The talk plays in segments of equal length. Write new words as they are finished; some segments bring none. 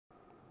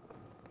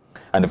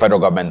And the federal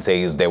government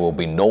says there will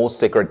be no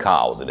sacred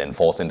cows in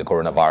enforcing the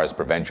coronavirus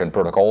prevention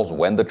protocols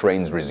when the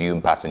trains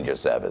resume passenger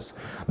service.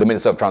 The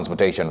Minister of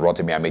Transportation,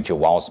 Rotimi,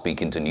 while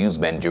speaking to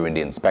newsmen during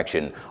the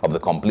inspection of the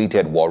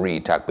completed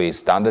Warri Itakpe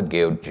standard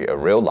gauge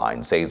rail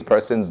line, says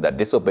persons that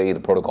disobey the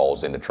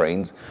protocols in the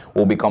trains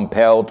will be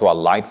compelled to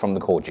alight from the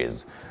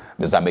coaches.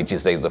 Mr. Amechi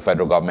says the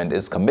federal government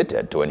is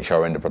committed to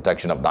ensuring the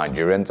protection of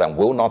Nigerians and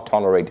will not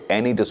tolerate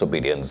any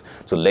disobedience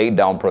to lay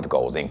down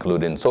protocols,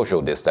 including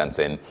social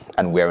distancing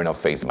and wearing of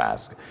face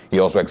masks. He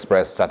also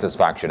expressed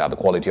satisfaction at the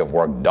quality of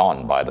work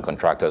done by the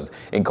contractors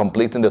in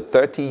completing the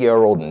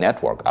 30-year-old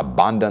network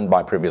abandoned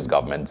by previous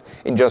governments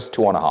in just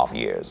 2.5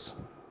 years.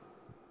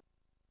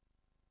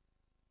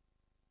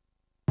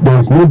 There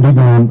is no big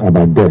man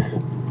about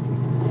death.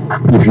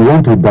 If you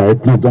want to die,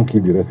 please don't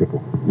kill the rest of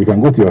people. You can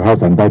go to your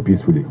house and die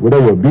peacefully, whether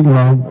you're a big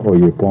man or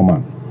you're a poor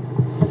man.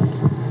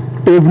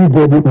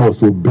 Everybody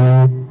must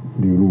obey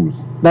the rules.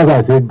 That's why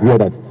I said here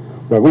that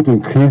we are going to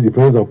increase the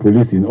presence of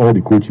police in all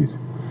the coaches.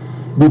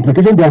 The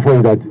implication, therefore,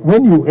 is that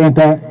when you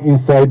enter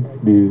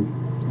inside the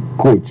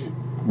coach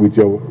with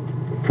your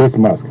face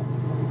mask,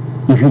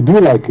 if you do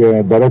like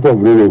a director of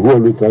railway who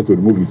always tries to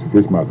remove his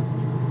face mask,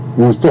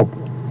 you will stop.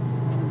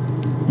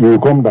 You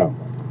will come down,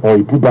 or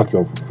you put back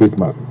your face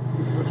mask.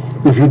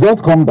 If you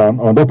don't come down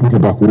or don't put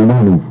it back, we will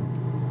not move.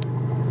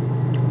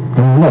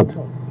 We will not.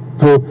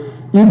 So,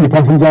 if the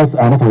passengers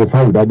are not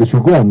satisfied with that, they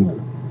should go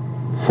and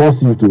force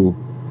you to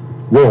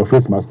wear your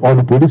face mask, or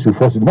the police should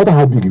force you, no matter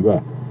how big you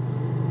are.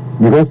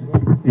 Because,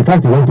 in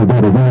fact, you want to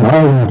die, they don't know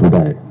how you want to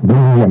die.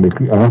 Don't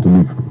know I want to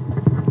live.